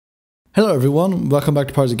Hello everyone, welcome back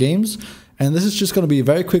to Parser Games, and this is just going to be a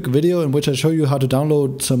very quick video in which I show you how to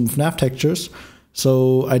download some FNAF textures.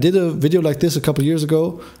 So I did a video like this a couple years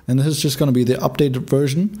ago, and this is just going to be the updated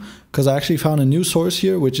version, because I actually found a new source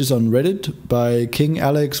here which is on Reddit by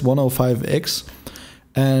KingAlex105x,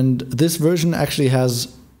 and this version actually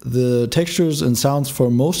has the textures and sounds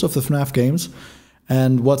for most of the FNAF games.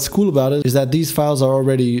 And what's cool about it is that these files are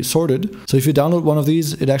already sorted. So if you download one of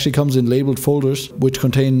these, it actually comes in labeled folders which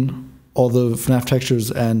contain all the FNAF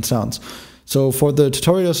textures and sounds. So for the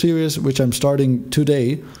tutorial series, which I'm starting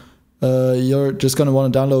today, you're just going to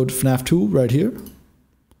want to download FNAF 2 right here.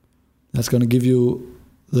 That's going to give you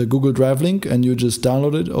the Google Drive link, and you just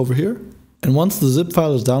download it over here. And once the zip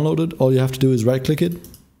file is downloaded, all you have to do is right click it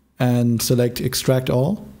and select extract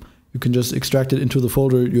all. You can just extract it into the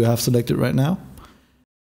folder you have selected right now.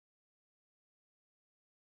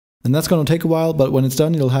 And that's going to take a while, but when it's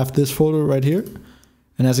done, you'll have this folder right here.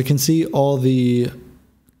 And as you can see, all the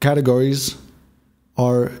categories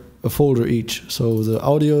are a folder each. So the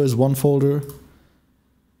audio is one folder,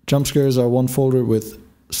 jump scares are one folder with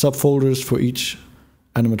subfolders for each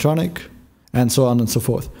animatronic, and so on and so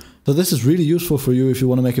forth. So this is really useful for you if you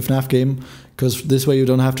want to make a FNAF game, because this way you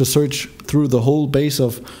don't have to search through the whole base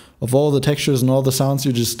of all the textures and all the sounds.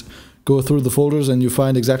 You just go through the folders and you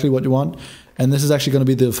find exactly what you want. And this is actually going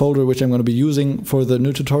to be the folder which I'm going to be using for the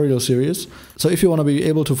new tutorial series. So if you want to be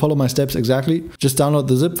able to follow my steps exactly, just download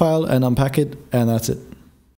the zip file and unpack it, and that's it.